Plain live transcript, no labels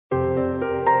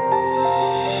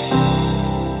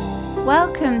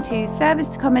Welcome to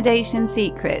Serviced Accommodation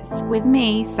Secrets with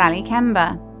me, Sally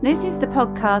Kember. This is the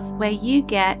podcast where you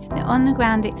get the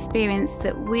on-the-ground experience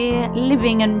that we're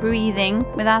living and breathing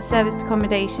with our serviced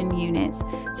accommodation units.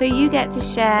 So you get to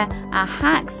share our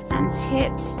hacks and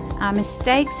tips, our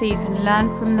mistakes, so you can learn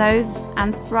from those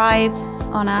and thrive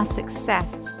on our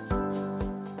success.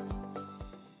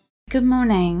 Good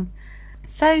morning.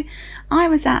 So I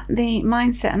was at the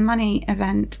Mindset and Money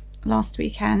event last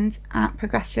weekend at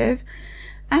Progressive,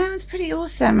 and it was pretty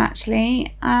awesome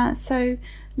actually. So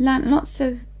learnt lots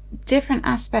of different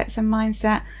aspects of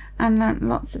mindset and learnt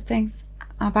lots of things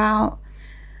about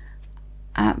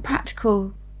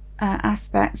practical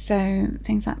aspects, so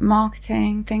things like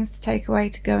marketing, things to take away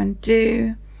to go and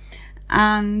do,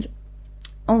 and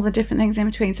all the different things in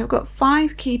between. So I've got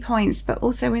 5 key points, but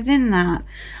also within that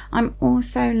I'm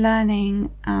also learning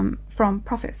from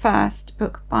Profit First,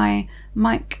 book by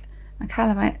Mike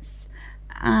Michalowicz,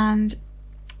 and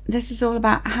this is all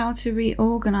about how to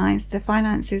reorganize the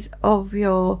finances of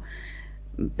your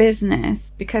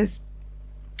business, because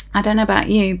I don't know about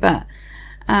you, but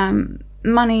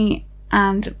money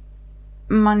and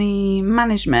money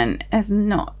management is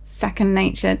not second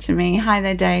nature to me. Hi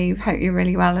there, Dave, hope you're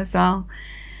really well as well.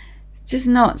 It's just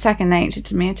not second nature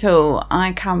to me at all.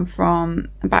 I come from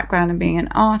a background of being an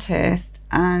artist,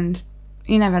 and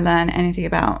you never learn anything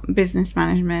about business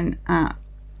management at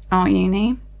art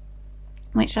uni,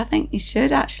 which I think you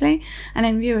should actually. And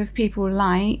in view of people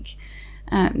like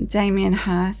Damien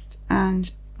Hirst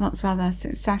and lots of other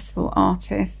successful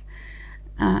artists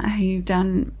who've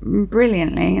done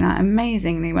brilliantly, like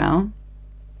amazingly well,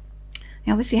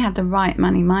 he obviously had the right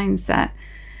money mindset.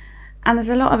 And there's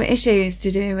a lot of issues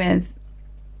to do with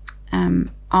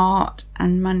art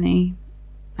and money.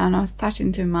 And I was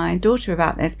chatting to my daughter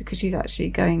about this because she's actually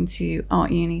going to art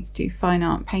uni to do fine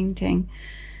art painting.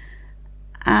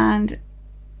 And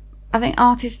I think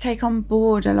artists take on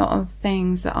board a lot of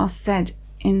things that are said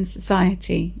in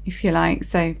society, if you like.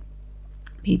 So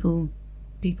people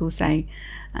say,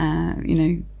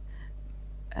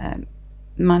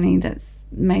 money that's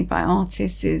made by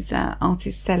artists is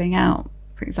artists selling out,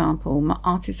 for example.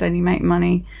 Artists only make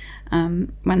money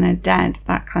when they're dead,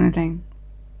 that kind of thing.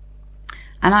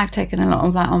 And I've taken a lot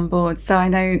of that on board. So I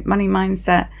know money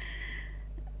mindset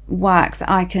work that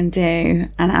I can do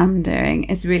and am doing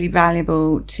is really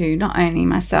valuable to not only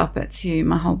myself, but to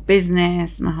my whole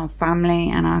business, my whole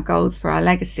family, and our goals for our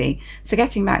legacy. So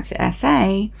getting back to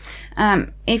SA,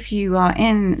 if you are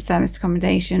in serviced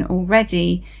accommodation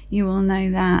already, you will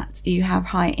know that you have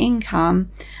high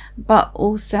income, but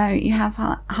also you have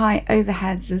high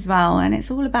overheads as well. And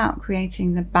it's all about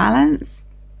creating the balance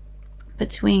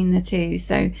between the two.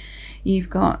 So you've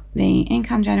got the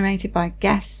income generated by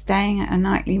guests staying at a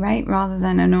nightly rate rather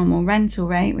than a normal rental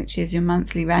rate, which is your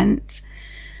monthly rent.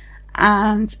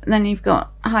 And then you've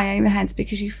got high overheads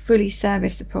because you fully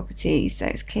service the property. So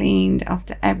it's cleaned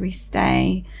after every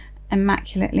stay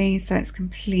immaculately. So it's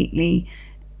completely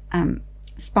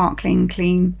sparkling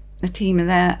clean. The team are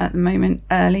there at the moment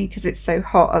early because it's so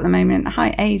hot at the moment.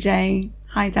 Hi AJ,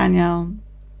 hi Danielle.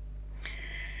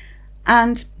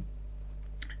 And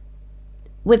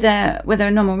with a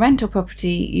normal rental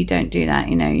property, you don't do that.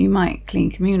 You might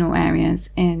clean communal areas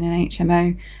in an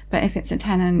HMO, but if it's a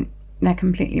tenant, they're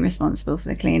completely responsible for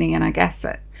the cleaning. And I guess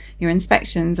at your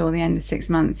inspections or the end of 6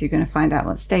 months, you're going to find out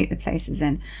what state the place is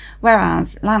in.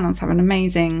 Whereas landlords have an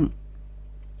amazing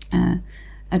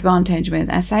advantage with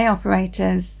SA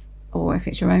operators, or if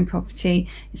it's your own property,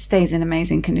 it stays in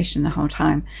amazing condition the whole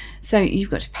time. So you've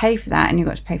got to pay for that, and you've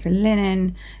got to pay for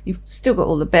linen. You've still got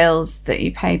all the bills that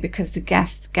you pay because the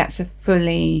guest gets a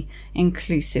fully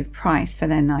inclusive price for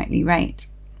their nightly rate.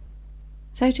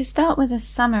 So to start with a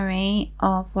summary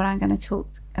of what I'm going to talk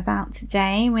about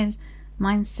today with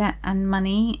mindset and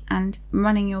money and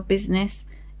running your business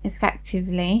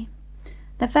effectively.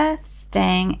 The first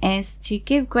thing is to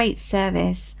give great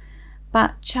service,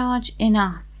 but charge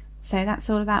enough. So that's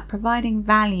all about providing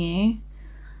value,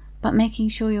 but making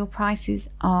sure your prices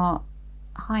are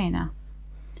high enough.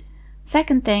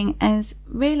 Second thing is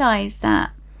realize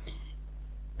that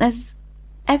there's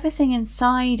everything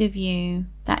inside of you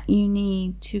that you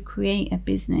need to create a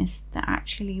business that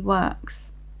actually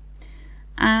works.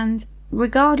 And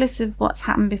regardless of what's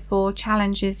happened before,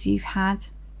 challenges you've had,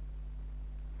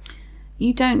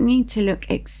 you don't need to look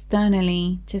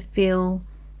externally to feel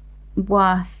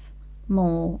worth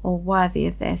more or worthy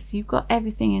of this. You've got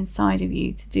everything inside of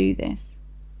you to do this.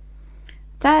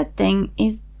 Third thing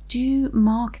is do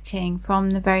marketing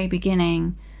from the very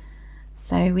beginning.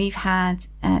 So we've had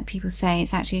people say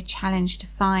it's actually a challenge to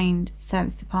find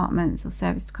service apartments or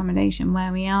serviced accommodation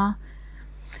where we are.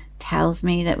 tells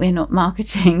me that we're not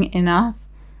marketing enough.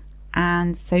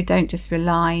 And so don't just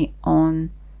rely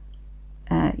on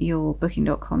your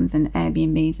booking.coms and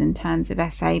Airbnbs in terms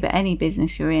of SA, but any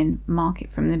business you're in, market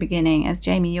from the beginning. As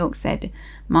Jamie York said,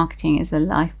 marketing is the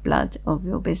lifeblood of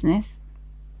your business.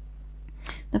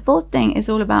 The fourth thing is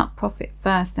all about profit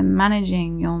first and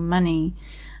managing your money.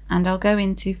 And I'll go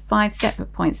into 5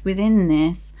 separate points within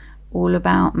this, all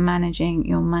about managing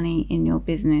your money in your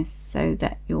business so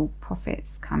that your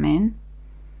profits come in.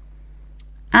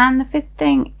 And the fifth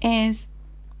thing is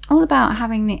all about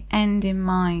having the end in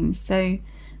mind. So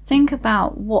think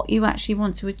about what you actually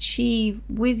want to achieve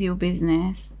with your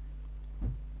business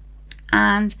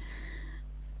and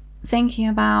thinking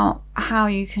about how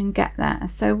you can get there.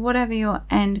 So whatever your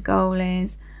end goal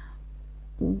is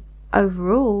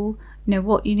overall,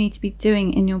 what you need to be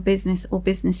doing in your business or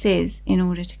businesses in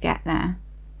order to get there.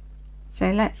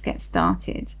 So let's get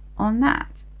started on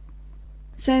that.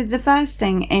 So the first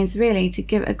thing is really to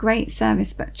give a great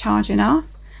service but charge enough.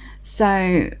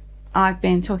 So I've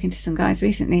been talking to some guys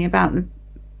recently about the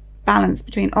balance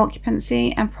between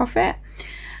occupancy and profit,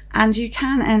 and you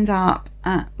can end up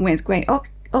with great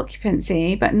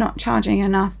occupancy but not charging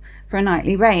enough for a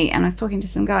nightly rate. And I was talking to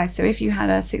some guys, so if you had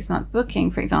a 6-month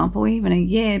booking, for example, even a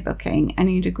year booking, and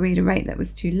you'd agreed a rate that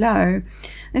was too low,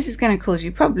 this is going to cause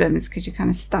you problems because you're kind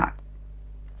of stuck.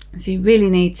 So you really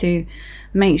need to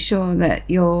make sure that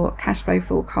your cash flow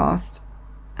forecast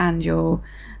and your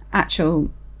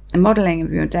actual modeling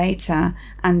of your data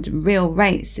and real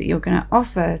rates that you're going to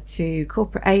offer to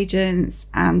corporate agents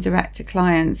and direct to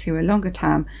clients who are longer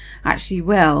term actually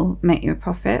will make you a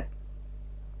profit.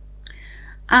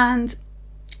 And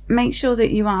make sure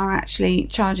that you are actually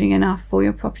charging enough for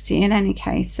your property in any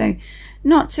case. So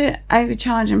not to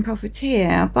overcharge and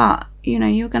profiteer, but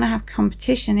you're going to have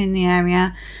competition in the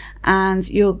area, and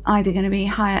you're either going to be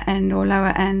higher end or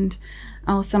lower end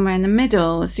or somewhere in the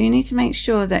middle. So you need to make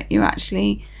sure that you're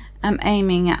actually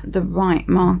aiming at the right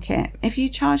market. If you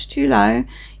charge too low,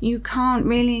 you can't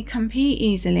really compete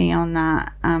easily on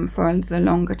that for the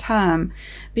longer term,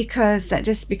 because that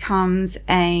just becomes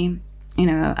a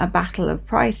battle of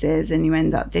prices, and you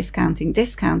end up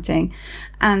discounting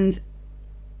and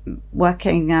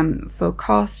working for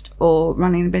cost, or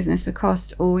running the business for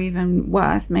cost, or even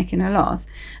worse, making a loss,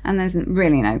 and there's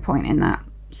really no point in that.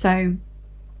 So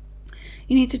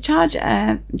you need to charge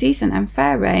a decent and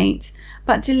fair rate,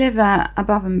 but deliver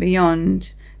above and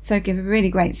beyond. So give a really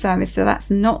great service. So that's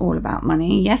not all about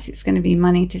money. Yes, it's going to be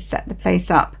money to set the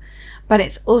place up, but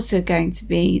it's also going to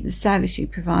be the service you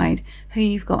provide, who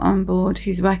you've got on board,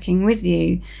 who's working with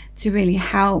you to really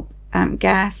help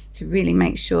guests, to really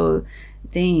make sure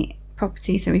the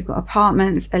property, so we've got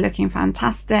apartments, are looking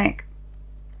fantastic.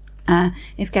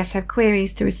 If guests have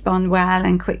queries, to respond well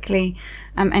and quickly,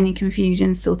 any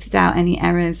confusion sorted out, any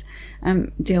errors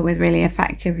deal with really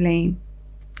effectively,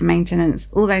 maintenance,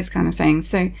 all those kind of things.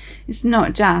 So it's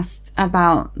not just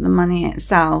about the money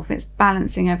itself, it's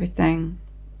balancing everything.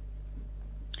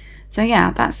 So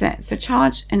yeah, that's it. So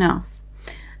charge enough.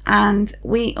 And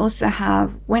we also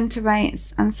have winter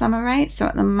rates and summer rates. So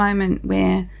at the moment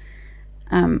we're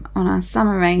on our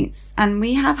summer rates, and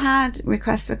we have had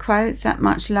requests for quotes at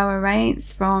much lower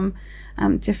rates from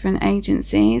different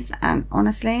agencies, and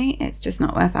honestly it's just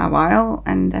not worth our while,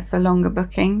 and they're for longer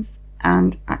bookings.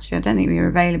 And actually I don't think we were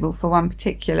available for one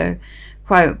particular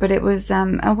quote, but it was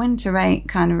a winter rate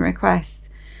kind of request.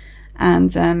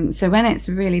 And so when it's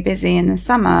really busy in the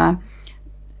summer,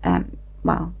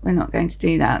 well, we're not going to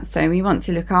do that. So we want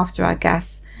to look after our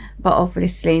guests, but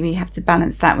obviously we have to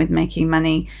balance that with making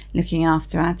money, looking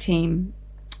after our team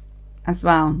as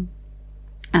well,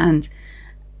 and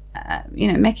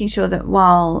making sure that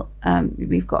while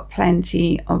we've got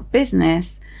plenty of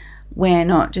business, we're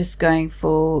not just going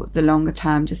for the longer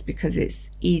term just because it's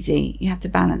easy. You have to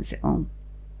balance it all.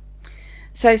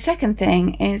 So second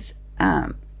thing is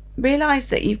realize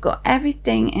that you've got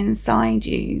everything inside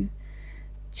you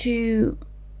to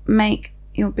make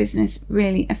your business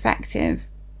really effective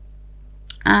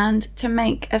and to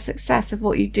make a success of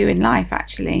what you do in life,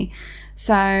 actually.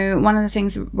 So one of the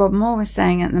things Rob Moore was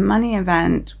saying at the money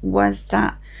event was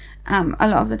that a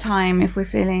lot of the time, if we're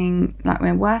feeling like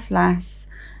we're worth less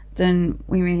than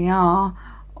we really are,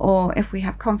 or if we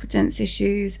have confidence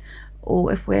issues,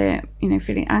 or if we're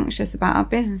feeling anxious about our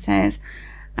businesses,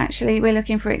 actually we're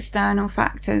looking for external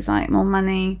factors like more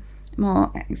money,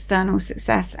 more external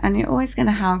success, and you're always going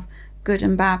to have good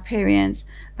and bad periods,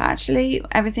 but actually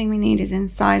everything we need is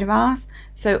inside of us.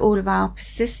 So all of our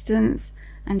persistence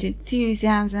and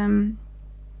enthusiasm,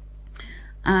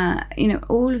 You know,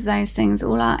 all of those things,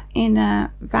 all our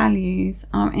inner values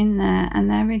are in there, and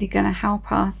they're really going to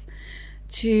help us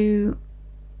to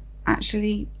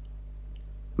actually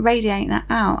radiate that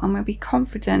out, and we'll be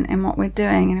confident in what we're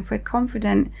doing. And if we're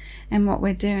confident in what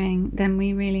we're doing, then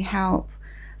we really help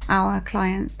our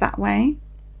clients that way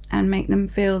and make them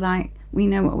feel like we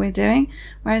know what we're doing.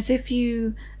 Whereas if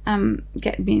you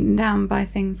get beaten down by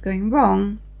things going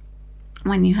wrong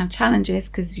when you have challenges,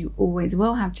 because you always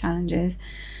will have challenges,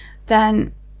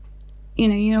 then you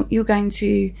know you're going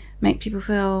to make people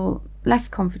feel less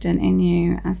confident in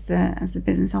you as the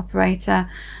business operator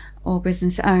or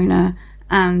business owner.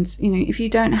 And you know, if you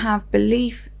don't have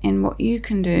belief in what you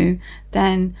can do,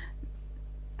 then,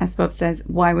 as Bob says,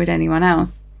 why would anyone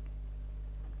else?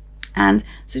 And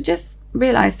so just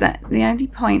realize that the only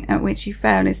point at which you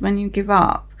fail is when you give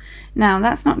up. Now,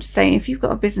 that's not to say if you've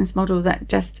got a business model that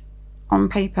just on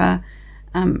paper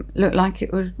looked like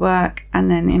it would work,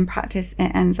 and then in practice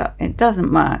it ends up it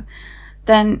doesn't work,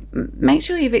 then make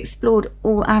sure you've explored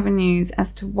all avenues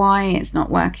as to why it's not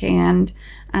working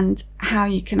and how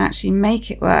you can actually make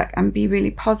it work, and be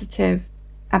really positive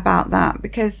about that,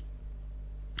 because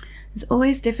there's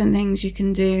always different things you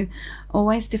can do,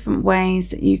 always different ways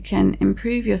that you can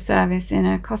improve your service in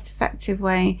a cost-effective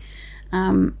way,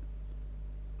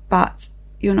 but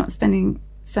you're not spending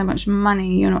so much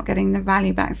money, you're not getting the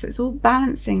value back. So it's all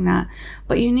balancing that,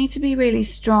 but you need to be really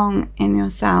strong in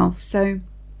yourself. So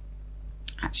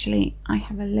actually, I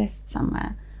have a list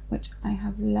somewhere which I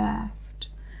have left.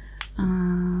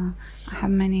 I have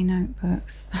many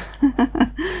notebooks.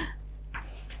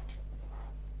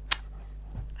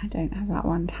 I don't have that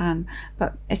one to hand,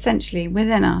 but essentially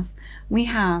within us we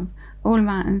have all of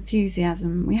our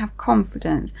enthusiasm, we have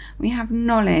confidence, we have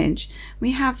knowledge,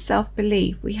 we have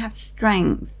self-belief, we have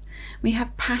strength, we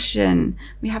have passion,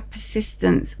 we have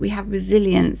persistence, we have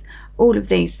resilience, all of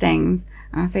these things.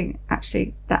 And I think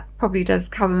actually that probably does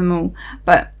cover them all,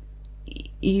 but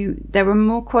there are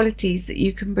more qualities that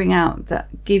you can bring out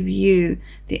that give you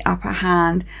the upper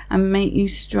hand and make you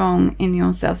strong in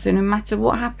yourself. So no matter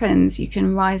what happens, you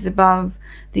can rise above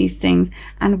these things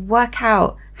and work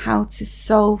out how to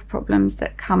solve problems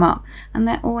that come up. And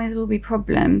there always will be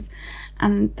problems.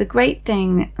 And the great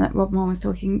thing that Rob Moore was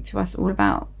talking to us all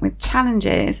about with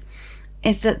challenges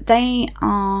is that they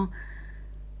are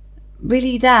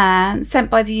really there,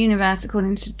 sent by the universe,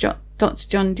 according to Dr.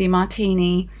 John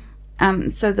Demartini,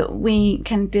 so that we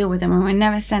can deal with them. And we're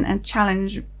never sent a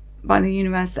challenge by the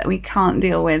universe that we can't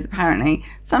deal with, apparently.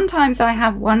 Sometimes I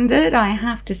have wondered, I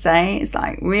have to say, it's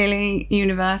like, really,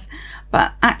 universe?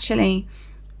 But actually,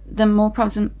 the more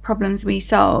problems we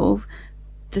solve,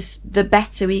 the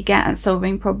better we get at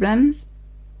solving problems,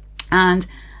 and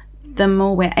the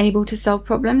more we're able to solve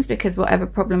problems, because whatever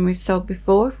problem we've solved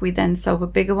before, if we then solve a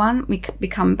bigger one, we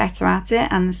become better at it,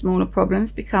 and the smaller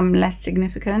problems become less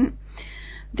significant.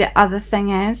 The other thing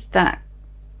is that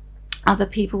other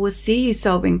people will see you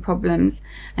solving problems,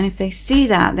 and if they see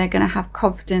that, they're going to have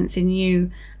confidence in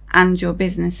you and your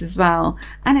business as well,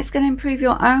 and it's going to improve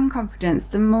your own confidence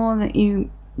the more that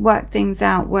you work things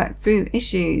out, work through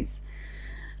issues.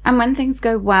 And when things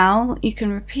go well, you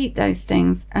can repeat those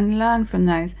things and learn from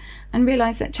those, and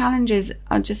realize that challenges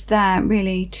are just there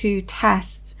really to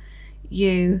test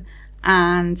you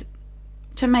and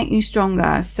to make you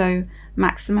stronger. So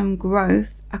maximum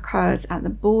growth occurs at the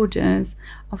borders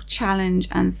of challenge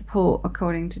and support,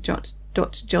 according to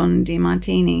Dr. John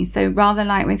Demartini. So rather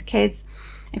like with kids,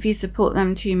 if you support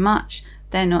them too much,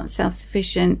 they're not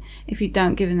self-sufficient. If you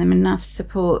don't give them enough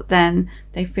support, then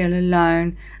they feel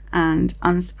alone and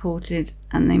unsupported,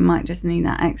 and they might just need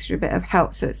that extra bit of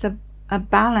help. So it's a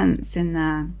balance in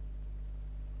there.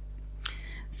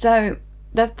 So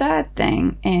the third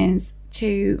thing is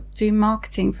to do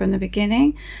marketing from the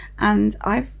beginning, and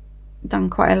I've done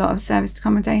quite a lot of service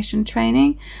accommodation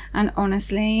training, and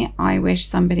honestly I wish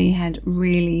somebody had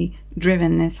really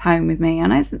driven this home with me.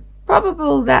 And it's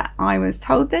probable that I was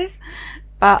told this,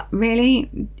 but really,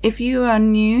 if you are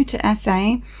new to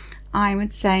SA, I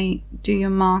would say do your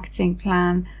marketing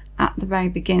plan at the very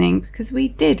beginning, because we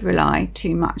did rely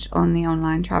too much on the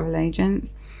online travel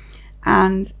agents,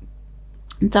 and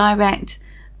direct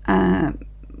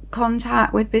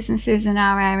contact with businesses in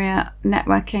our area,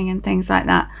 networking and things like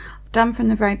that, done from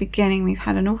the very beginning. We've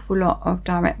had an awful lot of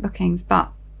direct bookings,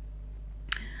 but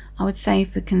I would say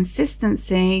for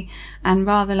consistency, and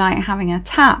rather like having a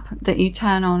tap that you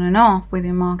turn on and off with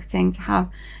your marketing to have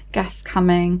guests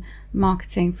coming,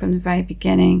 marketing from the very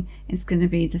beginning is going to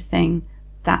be the thing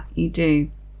that you do.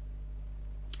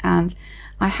 And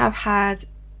I have had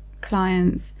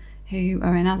clients who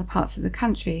are in other parts of the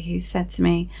country who said to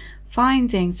me,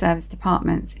 finding service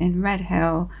departments in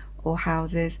Redhill or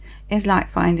houses is like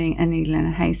finding a needle in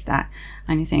a haystack.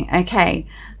 And you think, okay,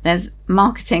 there's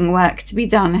marketing work to be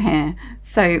done here.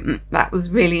 So that was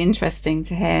really interesting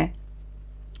to hear.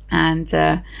 And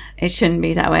it shouldn't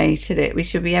be that way, should it? We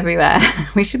should be everywhere.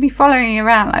 We should be following you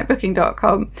around like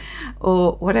Booking.com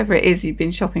or whatever it is you've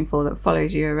been shopping for that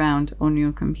follows you around on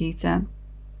your computer,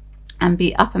 and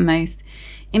be uppermost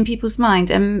in people's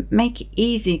mind and make it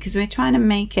easy, because we're trying to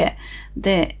make it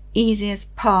the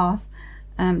easiest path,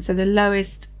 so the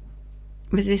lowest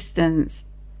resistance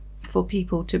for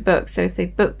people to book. So if they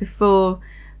book before,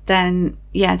 then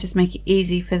yeah, just make it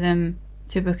easy for them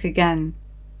to book again.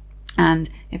 And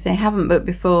if they haven't booked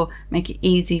before, make it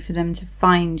easy for them to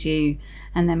find you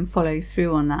and then follow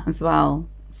through on that as well.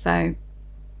 So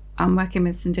I'm working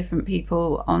with some different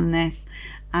people on this,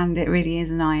 and it really is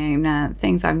an eye-opener.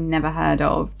 Things I've never heard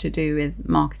of to do with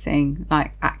marketing,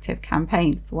 like Active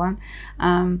Campaign for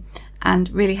one, and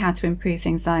really how to improve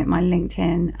things like my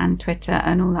LinkedIn and Twitter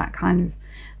and all that kind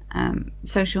of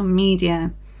social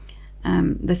media,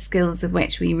 the skills of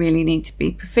which we really need to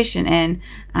be proficient in,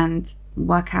 and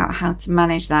work out how to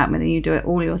manage that, whether you do it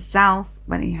all yourself,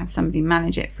 whether you have somebody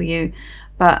manage it for you.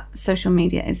 But social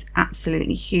media is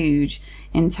absolutely huge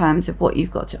in terms of what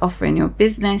you've got to offer in your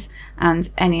business and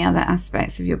any other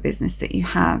aspects of your business that you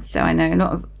have. So I know a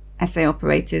lot of SA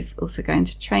operators also go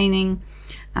into training.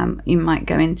 You might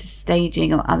go into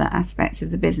staging or other aspects of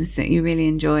the business that you really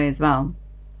enjoy as well.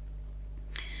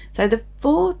 So the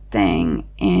fourth thing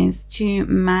is to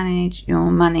manage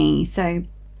your money. So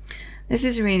this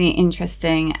is really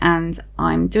interesting, and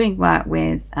I'm doing work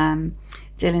with Dylan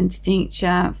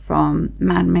Tenicha from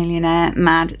Mad Millionaire,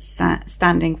 Mad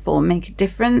standing for Make a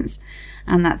Difference,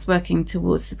 and that's working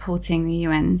towards supporting the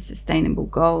UN Sustainable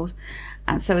Goals.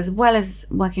 And so as well as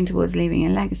working towards leaving a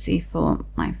legacy for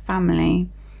my family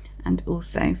and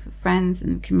also for friends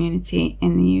and community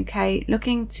in the UK,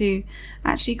 looking to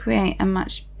actually create a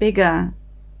much bigger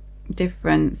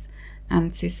difference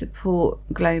and to support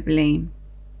globally.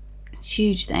 It's a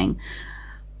huge thing.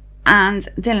 And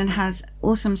Dylan has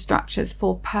awesome structures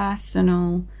for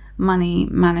personal money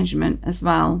management as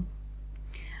well.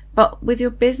 But with your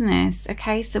business,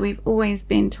 okay, so we've always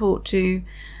been taught to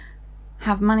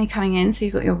have money coming in. So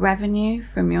you've got your revenue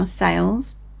from your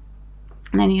sales,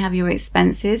 and then you have your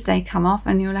expenses, they come off,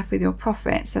 and you're left with your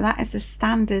profit. So that is the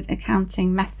standard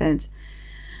accounting method.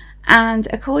 And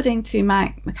according to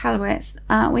Mike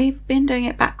Michalowicz, we've been doing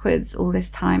it backwards all this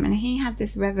time, and he had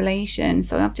this revelation.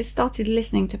 So I've just started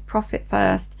listening to Profit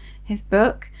First, his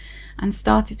book, and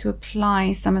started to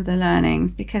apply some of the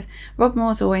learnings, because Rob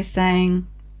Moore's always saying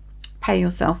pay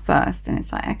yourself first, and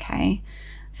it's like, okay,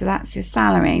 so that's your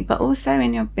salary, but also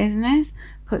in your business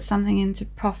put something into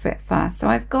profit first. So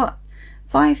I've got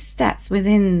 5 steps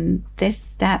within this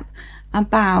step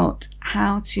about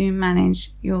how to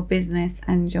manage your business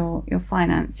and your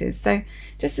finances. So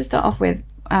just to start off with,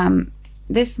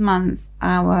 this month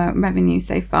our revenue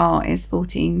so far is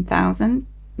 14,000.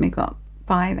 We've got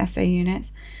 5 SA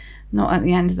units, not at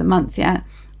the end of the month yet,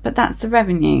 but that's the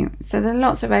revenue. So there are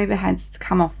lots of overheads to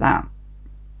come off that,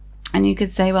 and you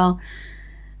could say, well,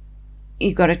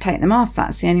 you've got to take them off,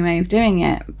 that's the only way of doing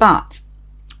it. But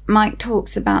Mike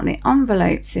talks about the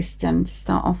envelope system to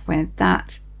start off with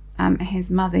that his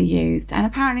mother used, and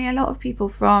apparently a lot of people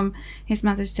from his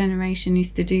mother's generation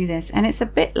used to do this, and it's a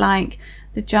bit like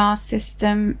the jar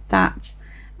system that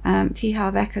T.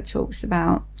 Harv Eker talks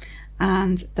about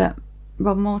and that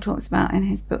Rob Moore talks about in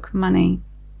his book Money.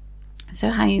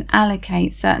 So how you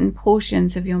allocate certain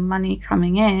portions of your money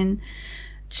coming in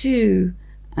to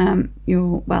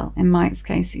your, well, in Mike's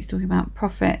case he's talking about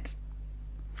profit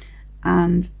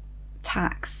and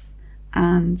tax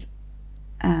and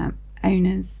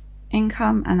owner's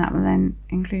income, and that will then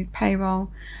include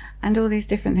payroll and all these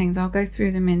different things. I'll go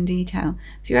through them in detail.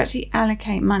 So you actually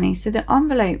allocate money. So the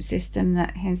envelope system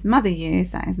that his mother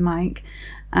used, that is Mike,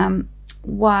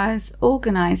 was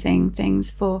organizing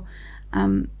things for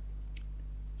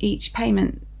each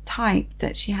payment type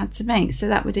that she had to make. So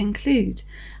that would include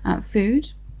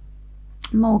food,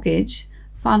 mortgage,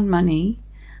 fund money,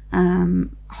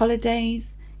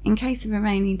 holidays, in case of a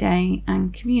rainy day,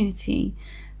 and community.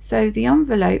 So the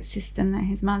envelope system that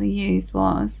his mother used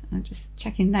was, I'm just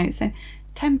checking notes, so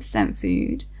 10%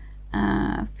 food,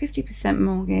 50%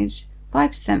 mortgage,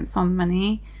 5% fund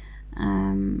money,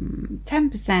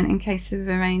 10% in case of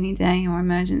a rainy day or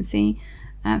emergency,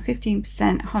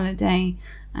 15% holiday,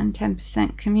 and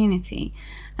 10% community.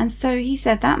 And so he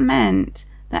said that meant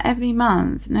that every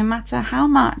month, no matter how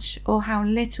much or how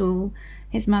little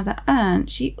his mother earned,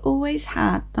 she always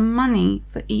had the money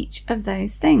for each of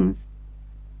those things.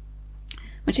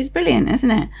 which is brilliant,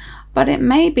 isn't it? But it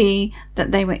may be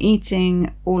that they were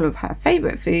eating all of her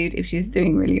favorite food if she's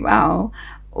doing really well,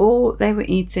 or they were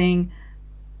eating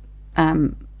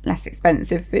less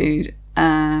expensive food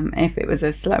if it was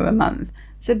a slower month.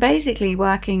 So basically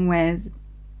working with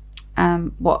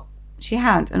what she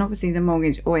had, and obviously the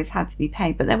mortgage always had to be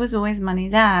paid, but there was always money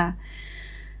there.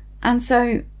 And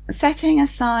so setting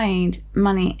aside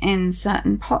money in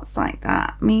certain pots like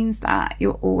that means that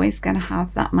you're always going to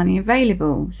have that money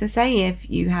available. So say if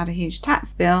you had a huge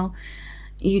tax bill,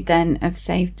 you then have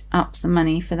saved up some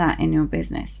money for that in your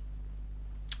business.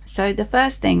 So the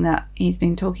first thing that he's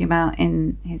been talking about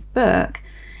in his book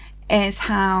is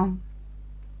how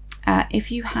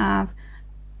if you have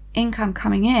income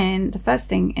coming in, the first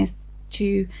thing is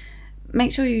to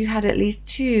make sure you had at least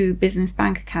 2 business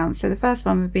bank accounts. So the first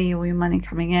one would be all your money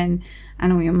coming in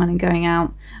and all your money going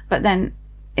out, but then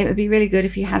it would be really good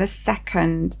if you had a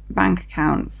second bank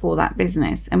account for that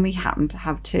business, and we happen to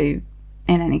have 2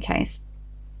 in any case.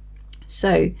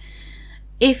 So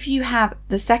if you have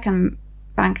the second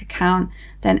bank account,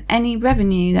 then any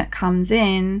revenue that comes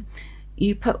in,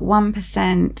 you put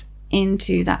 1%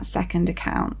 into that second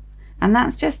account, and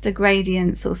that's just the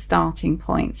gradients or starting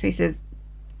point. So he says,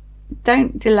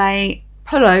 don't delay,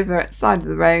 pull over at the side of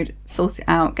the road, sort it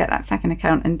out, get that second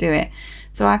account and do it.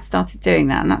 So I've started doing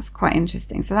that, and that's quite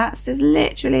interesting. So that's just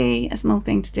literally a small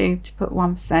thing to do, to put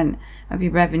 1% of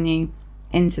your revenue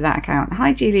into that account.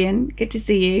 Hi Julian, good to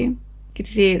see you. Good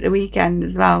to see you at the weekend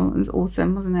as well. It was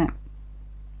awesome, wasn't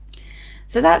it?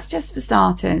 So that's just for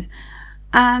starters.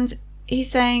 And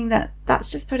he's saying that that's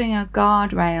just putting a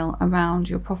guardrail around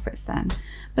your profits then.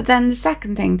 But then the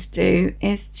second thing to do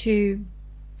is to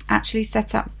actually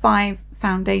set up 5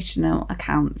 foundational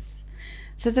accounts.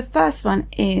 So the first one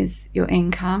is your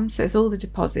income. So it's all the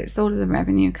deposits, all of the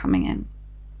revenue coming in.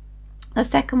 The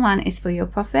second one is for your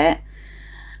profit.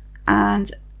 And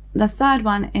the third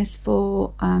one is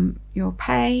for your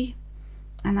pay.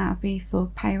 And that would be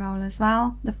for payroll as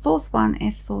well. The fourth one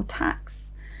is for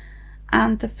tax.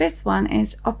 And the fifth one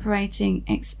is operating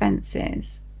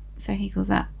expenses. So he calls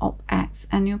that OpEx,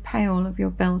 and you'll pay all of your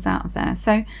bills out of there.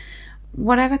 So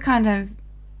whatever kind of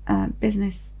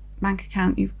business bank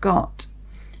account you've got,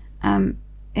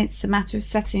 it's a matter of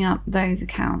setting up those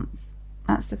accounts.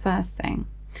 That's the first thing.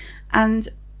 And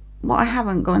what I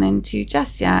haven't gone into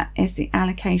just yet is the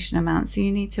allocation amount. So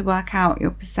you need to work out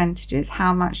your percentages,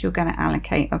 how much you're going to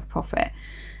allocate of profit.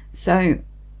 So,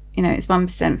 you know, it's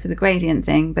 1% for the gradient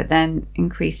thing, but then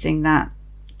increasing that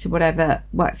to whatever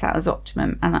works out as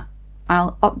optimum. And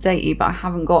I'll update you, but I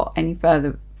haven't got any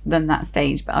further than that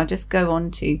stage, but I'll just go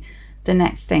on to the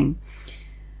next thing.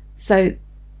 So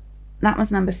that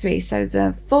was number 3. So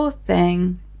the fourth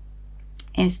thing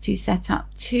is to set up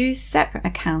 2 separate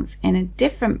accounts in a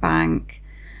different bank,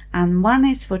 and one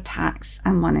is for tax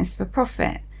and one is for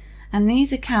profit. And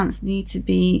these accounts need to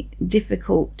be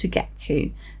difficult to get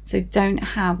to, so don't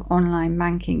have online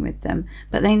banking with them,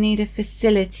 but they need a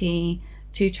facility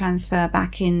to transfer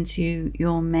back into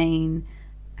your main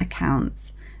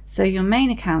accounts. So your main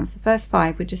accounts, the first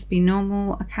 5 would just be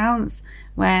normal accounts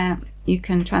where you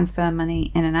can transfer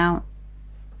money in and out,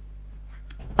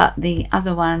 but the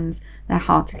other ones, they're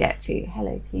hard to get to.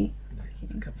 Hello Pete.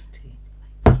 Nice cup of tea.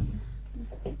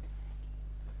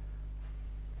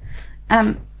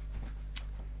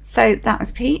 So that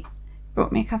was Pete,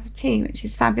 brought me a cup of tea, which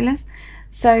is fabulous.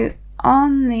 So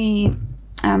on the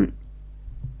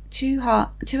 2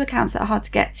 accounts that are hard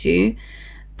to get to,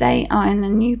 they are in the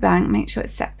new bank. Make sure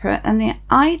it's separate. And the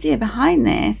idea behind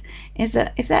this is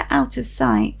that if they're out of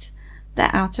sight,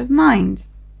 they're out of mind,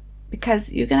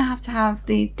 because you're going to have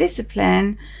the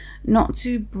discipline not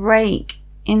to break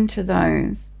into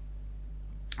those.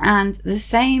 And the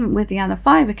same with the other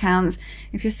 5 accounts.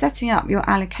 If you're setting up your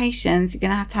allocations, you're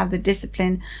going to have the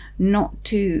discipline not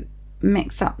to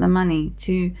mix up the money,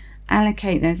 to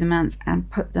allocate those amounts and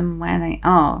put them where they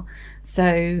are.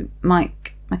 So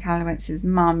Mike McAllowitz's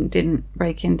mum didn't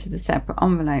break into the separate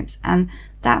envelopes, and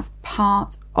that's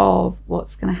part of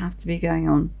what's going to have to be going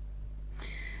on.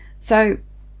 So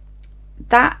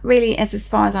that really is as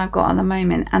far as I've got at the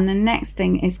moment. And the next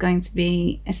thing is going to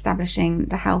be establishing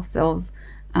the health of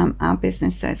our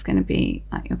business. So it's going to be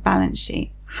like your balance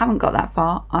sheet. I haven't got that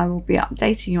far. I will be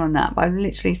updating you on that, but I've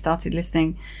literally started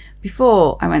listening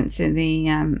before I went to the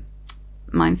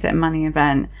Mindset Money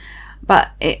event.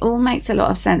 But it all makes a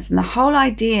lot of sense, and the whole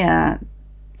idea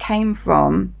came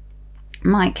from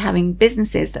Mike having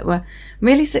businesses that were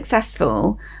really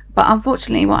successful, but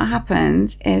unfortunately what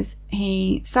happened is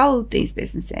he sold these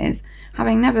businesses,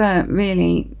 having never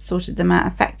really sorted them out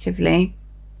effectively,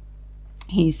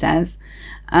 he says,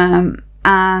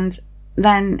 and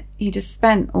then he just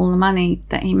spent all the money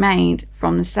that he made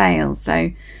from the sales.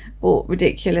 So bought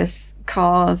ridiculous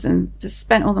cars and just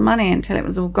spent all the money until it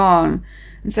was all gone.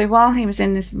 And so while he was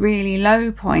in this really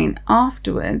low point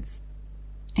afterwards,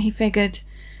 he figured,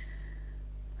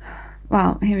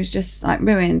 well, he was just like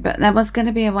ruined, but there was going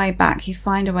to be a way back. He'd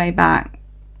find a way back.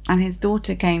 And his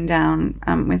daughter came down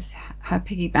with her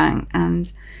piggy bank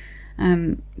and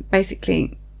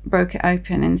basically broke it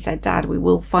open and said, Dad, we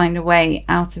will find a way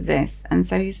out of this. And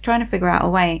so he's trying to figure out a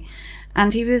way.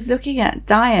 And he was looking at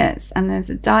diets, and there's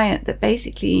a diet that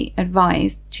basically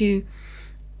advised to,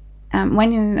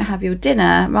 when you have your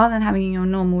dinner, rather than having your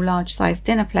normal large size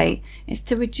dinner plate, is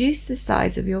to reduce the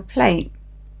size of your plate.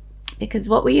 Because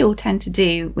what we all tend to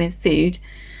do with food,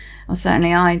 or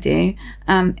certainly I do,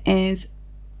 is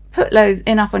put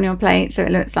enough on your plate so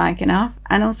it looks like enough,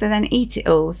 and also then eat it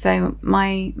all. So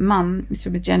my mum is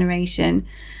from a generation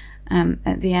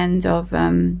at the end of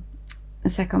the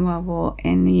Second World War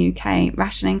in the UK.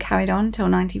 Rationing carried on till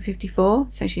 1954,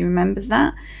 so she remembers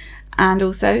that. And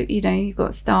also, you know, you've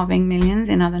got starving millions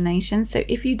in other nations. So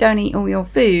if you don't eat all your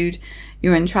food,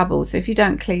 you're in trouble. So if you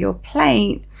don't clear your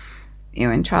plate,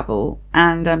 you're in trouble.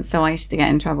 And so I used to get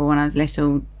in trouble when I was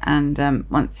little, and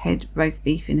once hid roast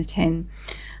beef in a tin.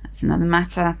 That's another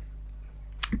matter,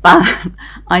 but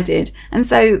I did. And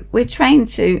so we're trained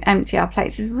to empty our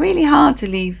plates. It's really hard to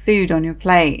leave food on your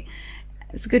plate.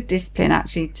 It's a good discipline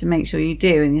actually to make sure you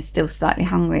do, and you're still slightly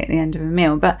hungry at the end of a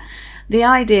meal. But the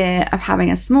idea of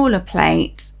having a smaller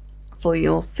plate for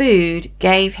your food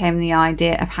gave him the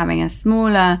idea of having a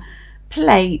smaller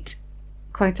plate,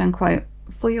 quote unquote,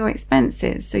 for your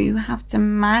expenses. So you have to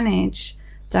manage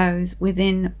those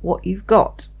within what you've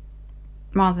got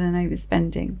rather than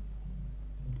overspending.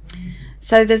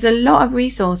 So there's a lot of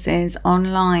resources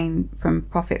online from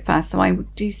Profit First. So I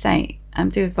do say,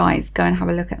 do advise, go and have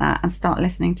a look at that and start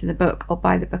listening to the book, or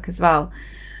buy the book as well.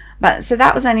 But so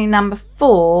that was only number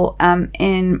 4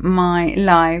 in my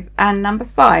live. And number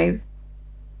 5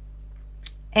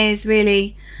 is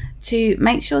really to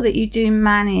make sure that you do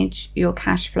manage your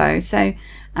cash flow. So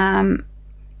and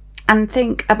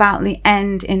think about the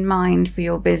end in mind for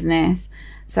your business.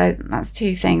 So that's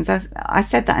 2 things. I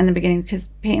said that in the beginning because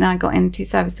Pete and I got into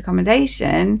serviced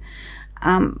accommodation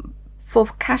for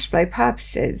cash flow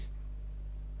purposes.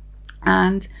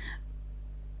 And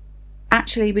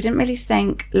actually, we didn't really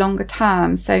think longer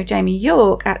term. So Jamie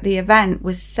York at the event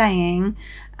was saying,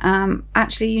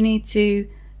 actually, you need to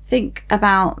think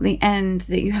about the end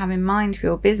that you have in mind for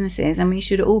your businesses. And we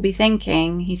should all be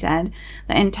thinking, he said,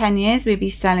 that in 10 years, we'd be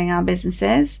selling our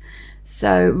businesses.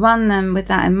 So run them with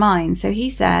that in mind. So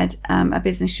he said a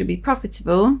business should be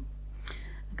profitable,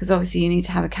 because obviously you need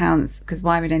to have accounts, because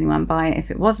why would anyone buy it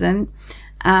if it wasn't?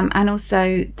 And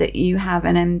also that you have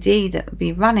an MD that would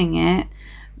be running it,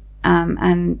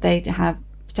 and they'd have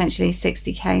potentially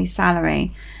 60k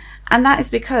salary. And that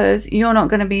is because you're not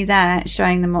going to be there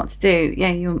showing them what to do.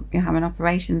 Yeah, you have an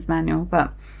operations manual,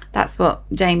 but that's what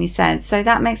Jamie said. So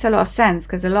that makes a lot of sense,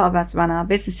 because a lot of us run our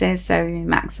businesses, so we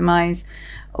maximize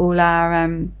all our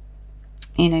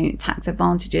tax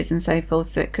advantages and so forth.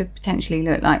 So it could potentially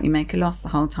look like you make a loss the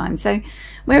whole time. So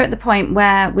we're at the point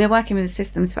where we're working with the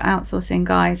systems for outsourcing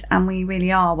guys, and we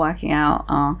really are working out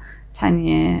our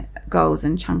 10-year goals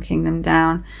and chunking them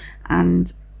down,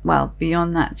 and well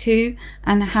beyond that too,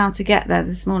 and how to get there,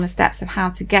 the smaller steps of how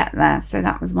to get there. So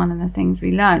that was one of the things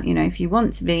we learned. You know, if you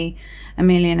want to be a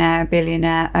millionaire, a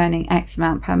billionaire, earning X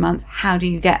amount per month, how do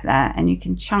you get there? And you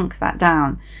can chunk that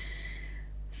down.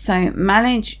 So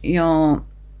manage your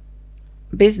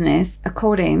business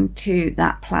according to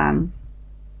that plan,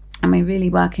 and we're really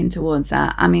working towards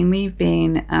that. I mean, we've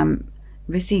been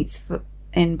receipts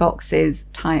in boxes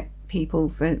type people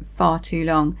for far too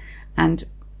long, and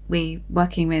we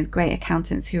working with great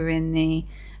accountants who are in the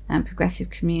progressive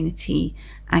community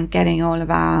and getting all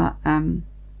of our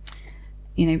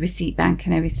receipt bank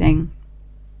and everything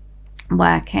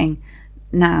working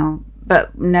now,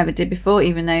 but never did before,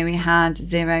 even though we had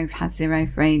zero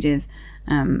for ages.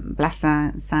 Bless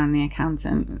her, Sam the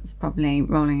accountant was probably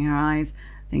rolling her eyes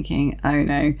thinking, oh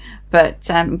no. But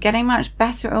getting much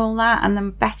better at all that, and the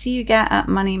better you get at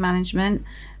money management,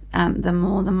 the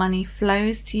more the money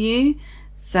flows to you.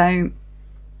 So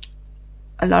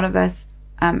a lot of us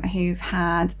who've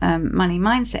had money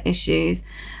mindset issues,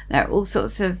 there are all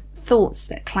sorts of thoughts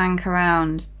that clank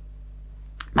around.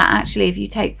 But actually, if you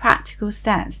take practical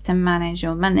steps to manage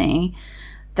your money,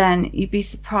 then you'd be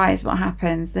surprised what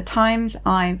happens. The times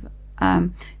I've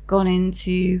gone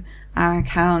into our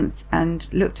accounts and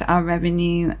looked at our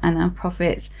revenue and our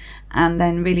profits, and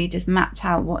then really just mapped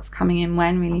out what's coming in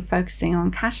when, really focusing on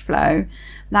cash flow,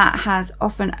 that has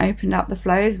often opened up the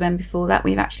flows, when before that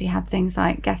we've actually had things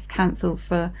like guests cancelled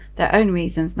for their own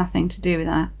reasons, nothing to do with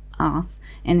us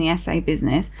in the SA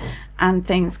business, and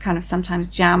things kind of sometimes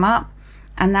jam up,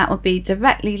 and that will be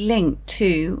directly linked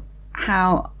to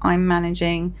how I'm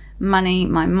managing money,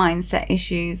 my mindset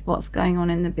issues, what's going on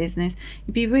in the business.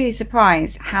 You'd be really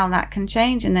surprised how that can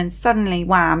change, and then suddenly,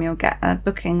 wham, you'll get a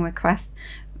booking request,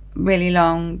 really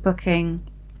long booking,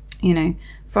 you know,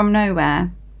 from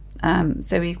nowhere.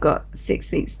 So we've got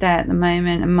 6 weeks stay at the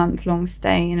moment, a month-long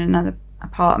stay in another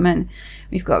apartment.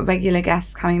 We've got regular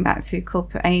guests coming back through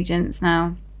corporate agents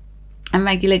now, and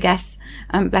regular guests,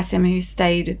 bless him, who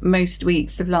stayed most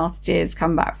weeks of last year, has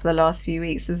come back for the last few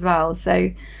weeks as well.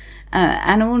 So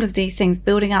and all of these things,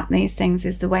 building up these things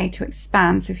is the way to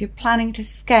expand. So if you're planning to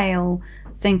scale,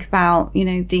 think about, you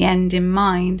know, the end in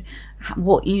mind,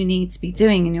 what you need to be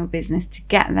doing in your business to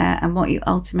get there, and what you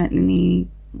ultimately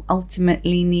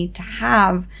need to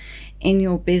have in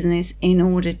your business in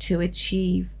order to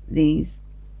achieve these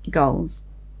goals,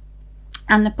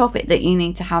 and the profit that you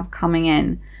need to have coming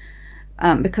in.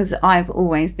 Because I've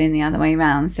always been the other way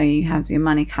around. So you have your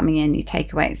money coming in, you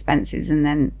take away expenses, and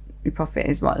then your profit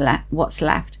is what's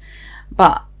left.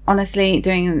 But honestly,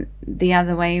 doing the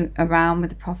other way around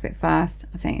with the profit first,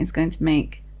 I think is going to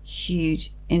make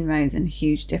huge inroads and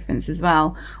huge difference as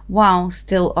well, while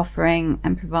still offering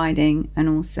and providing an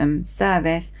awesome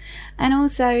service. And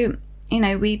also, you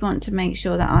know, we want to make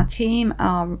sure that our team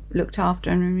are looked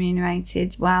after and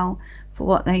remunerated well for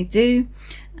what they do.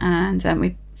 And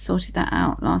we sorted that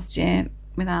out last year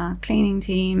with our cleaning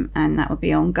team, and that will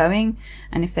be ongoing.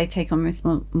 And if they take on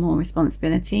more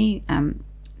responsibility,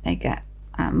 they get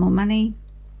more money.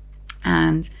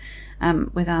 And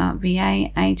with our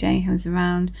VA, AJ, who's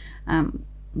around,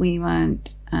 we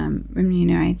weren't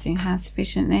remunerating her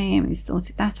sufficiently, and we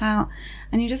sorted that out.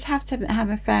 And you just have to have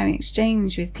a fair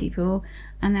exchange with people,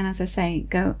 and then, as I say,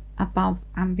 go above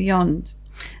and beyond.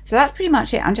 So that's pretty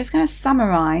much it. I'm just going to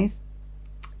summarize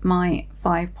my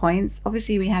 5 points.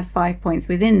 Obviously we had 5 points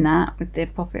within that with the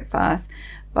profit first,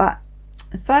 but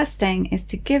the first thing is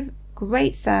to give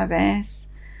great service,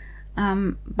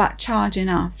 but charge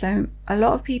enough. So a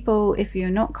lot of people, if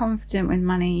you're not confident with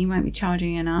money, you won't be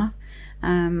charging enough.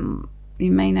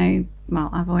 You may know, well,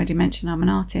 I've already mentioned I'm an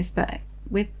artist, but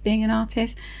with being an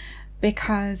artist,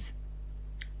 because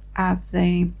of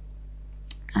the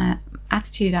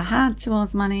attitude I had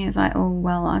towards money, is like, oh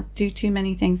well, I do too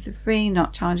many things for free,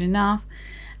 not charge enough,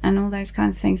 and all those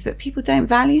kinds of things. But people don't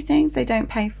value things they don't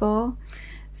pay for.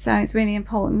 So it's really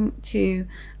important to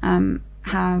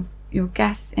have your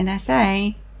guests in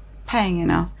SA paying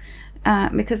enough,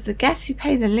 because the guests who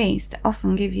pay the least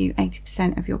often give you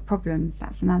 80% of your problems.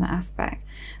 That's another aspect.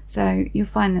 So you'll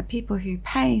find that people who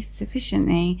pay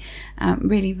sufficiently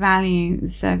really value the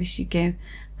service you give,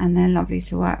 and they're lovely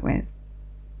to work with.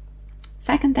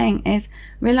 Second thing is,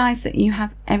 realize that you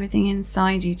have everything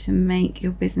inside you to make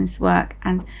your business work,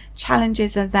 and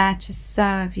challenges are there to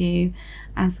serve you,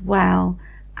 as well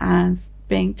as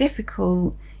being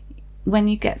difficult. When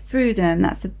you get through them,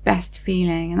 that's the best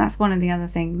feeling. And that's one of the other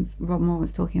things Rob Moore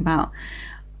was talking about.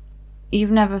 You've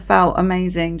never felt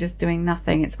amazing just doing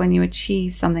nothing. It's when you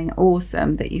achieve something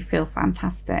awesome that you feel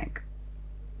fantastic.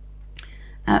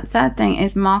 Third thing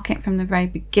is, market from the very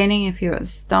beginning. If you're at the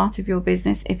start of your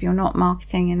business, if you're not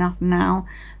marketing enough now,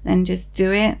 then just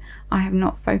do it. I have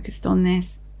not focused on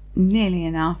this nearly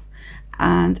enough,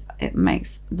 and it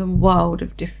makes the world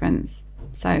of difference.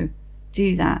 So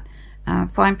do that.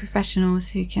 Find professionals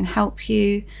who can help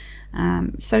you.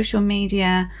 Social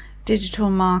media, digital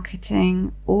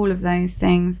marketing, all of those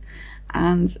things.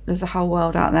 And there's a whole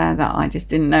world out there that I just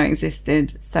didn't know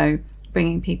existed. So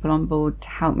bringing people on board to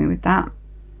help me with that.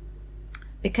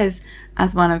 Because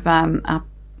as one of our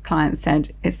clients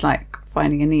said, it's like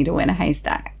finding a needle in a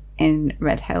haystack in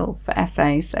Red Hill for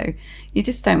SA. So you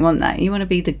just don't want that. You want to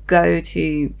be the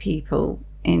go-to people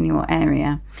in your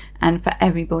area, and for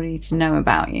everybody to know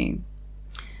about you.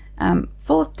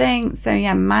 Fourth thing, so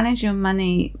yeah, manage your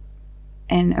money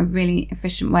in a really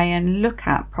efficient way and look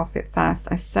at profit first.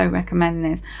 I so recommend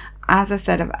this. As I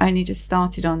said, I've only just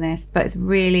started on this, but it's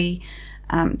really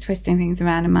twisting things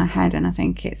around in my head, and I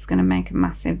think it's going to make a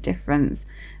massive difference.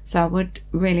 So I would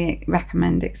really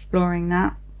recommend exploring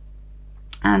that.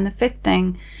 And the fifth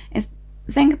thing is,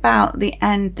 think about the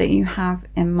end that you have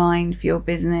in mind for your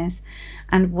business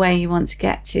and where you want to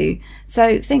get to.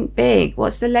 So think big.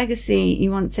 What's the legacy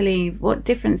you want to leave? What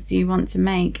difference do you want to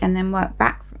make? And then work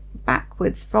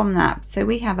backwards from that. So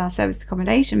we have our serviced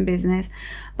accommodation business,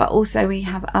 but also we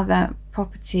have other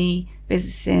property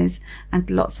businesses and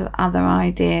lots of other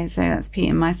ideas. So that's Pete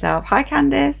and myself. Hi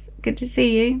Candice, good to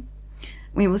see you.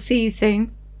 We will see you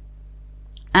soon.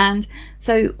 And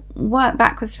so work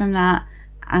backwards from that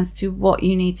as to what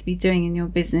you need to be doing in your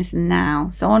business now.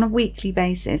 So on a weekly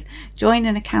basis, join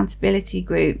an accountability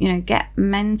group, get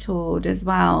mentored as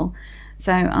well.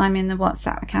 So I'm in the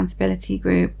WhatsApp accountability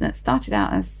group that started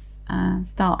out as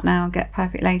Start Now, Get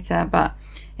Perfect Later, but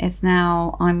it's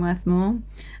now I'm Worth More.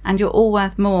 And you're all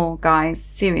worth more, guys.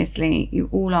 Seriously, you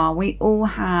all are. We all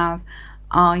have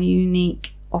our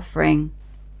unique offering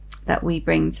that we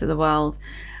bring to the world.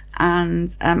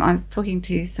 And I was talking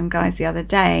to some guys the other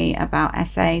day about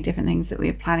SA, different things that we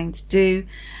were planning to do.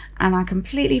 And I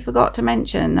completely forgot to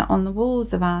mention that on the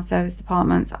walls of our service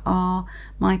departments are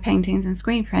my paintings and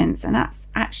screen prints. And that's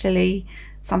actually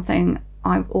something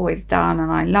I've always done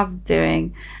and I love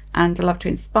doing. And I love to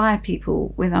inspire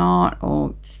people with art,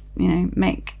 or just,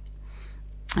 make,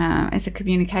 it's a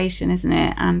communication, isn't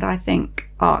it? And I think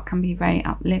art can be very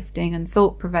uplifting and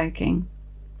thought-provoking.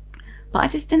 But I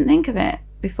just didn't think of it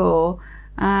before,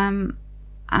 and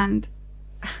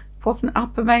wasn't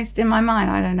uppermost in my mind.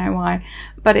 I don't know why,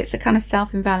 but it's a kind of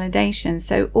self-invalidation.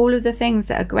 So all of the things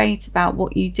that are great about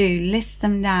what you do, list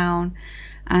them down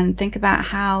and think about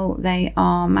how they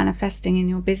are manifesting in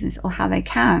your business, or how they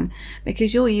can,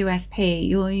 because your USP,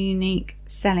 your unique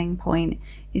selling point,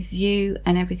 is you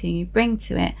and everything you bring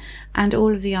to it, and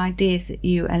all of the ideas that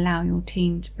you allow your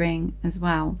team to bring as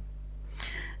well.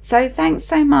 So thanks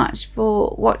so much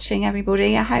for watching,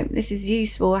 everybody. I hope this is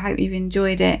useful. I hope you've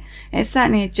enjoyed it. It's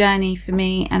certainly a journey for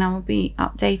me, and I will be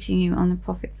updating you on the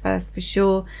Profit First for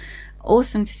sure.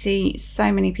 Awesome to see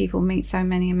so many people, meet so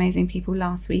many amazing people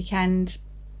last weekend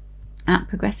at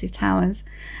Progressive Towers.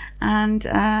 And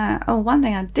one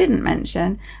thing I didn't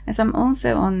mention is I'm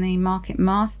also on the Market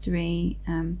Mastery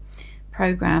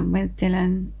program with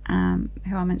Dylan,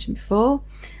 who I mentioned before.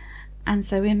 And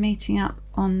so we're meeting up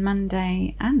on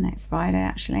Monday and next Friday,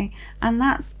 actually. And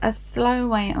that's a slow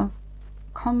way of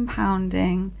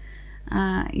compounding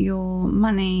your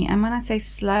money. And when I say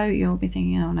slow, you'll be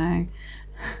thinking, oh no,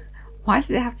 why does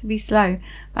it have to be slow?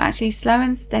 But actually, slow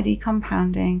and steady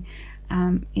compounding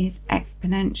is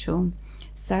exponential.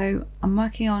 So I'm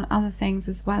working on other things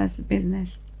as well as the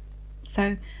business.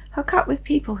 So hook up with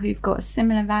people who've got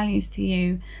similar values to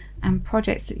you, and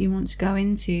projects that you want to go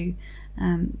into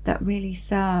that really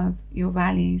serve your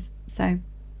values. So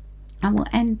I will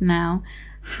end now.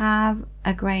 Have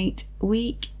a great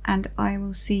week, and I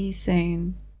will see you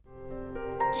soon.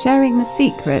 Sharing the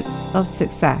secrets of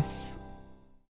success.